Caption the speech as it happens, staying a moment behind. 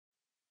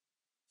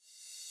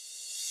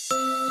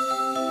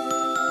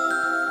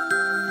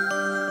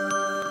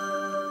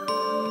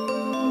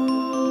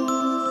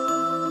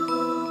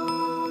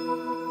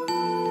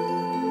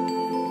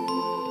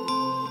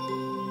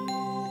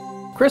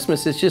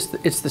Christmas is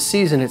it's the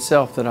season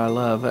itself that I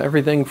love.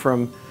 Everything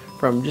from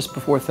just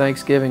before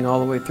Thanksgiving all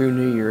the way through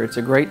New Year. It's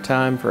a great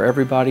time for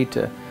everybody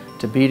to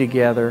be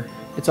together.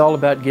 It's all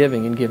about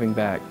giving and giving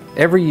back.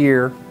 Every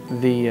year,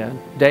 the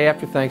day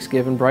after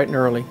Thanksgiving, bright and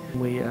early,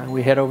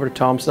 we head over to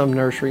Tom Thumb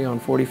Nursery on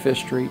 45th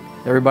Street.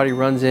 Everybody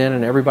runs in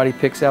and everybody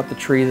picks out the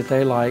tree that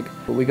they like.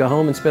 But we go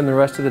home and spend the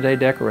rest of the day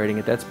decorating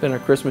it. That's been a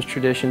Christmas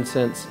tradition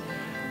since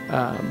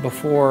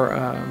before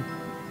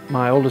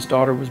my oldest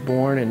daughter was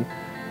born, and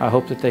I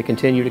hope that they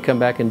continue to come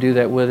back and do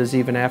that with us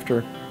even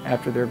after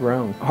they're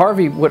grown.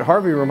 What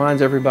Harvey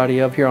reminds everybody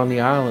of here on the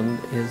island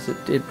is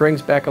it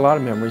brings back a lot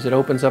of memories. It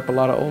opens up a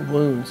lot of old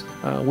wounds.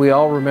 We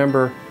all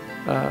remember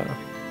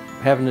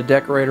having to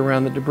decorate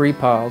around the debris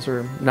piles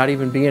or not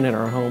even being in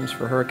our homes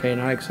for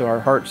Hurricane Ike, so our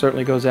heart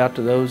certainly goes out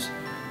to those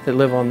that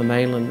live on the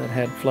mainland that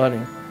had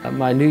flooding.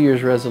 My New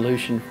Year's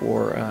resolution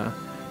for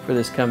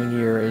this coming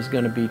year is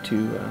going to be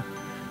to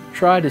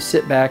try to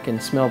sit back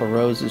and smell the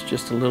roses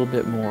just a little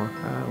bit more.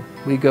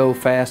 We go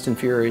fast and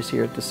furious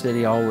here at the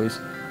city always,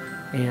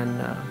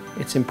 and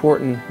it's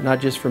important not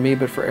just for me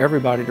but for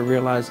everybody to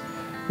realize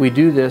we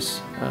do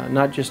this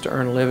not just to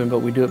earn a living, but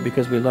we do it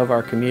because we love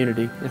our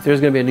community. If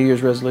there's going to be a New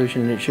Year's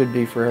resolution, and it should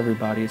be for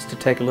everybody, it's to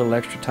take a little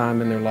extra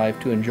time in their life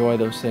to enjoy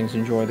those things,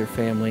 enjoy their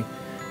family,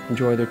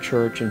 enjoy their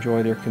church,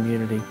 enjoy their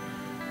community,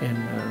 and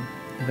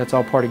that's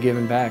all part of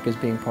giving back, is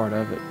being part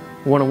of it.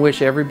 I want to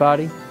wish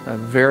everybody a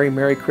very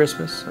Merry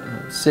Christmas.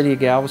 The City of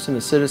Galveston,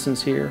 the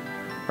citizens here,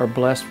 are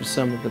blessed with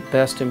some of the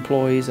best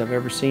employees I've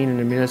ever seen in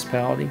a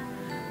municipality.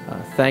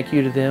 Thank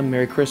you to them.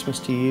 Merry Christmas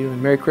to you,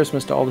 and Merry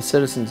Christmas to all the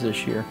citizens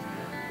this year.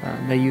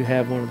 May you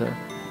have one of the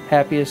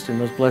happiest and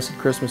most blessed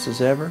Christmases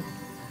ever.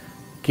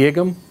 Gig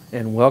 'em,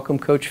 and welcome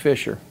Coach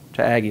Fisher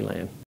to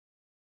Aggieland.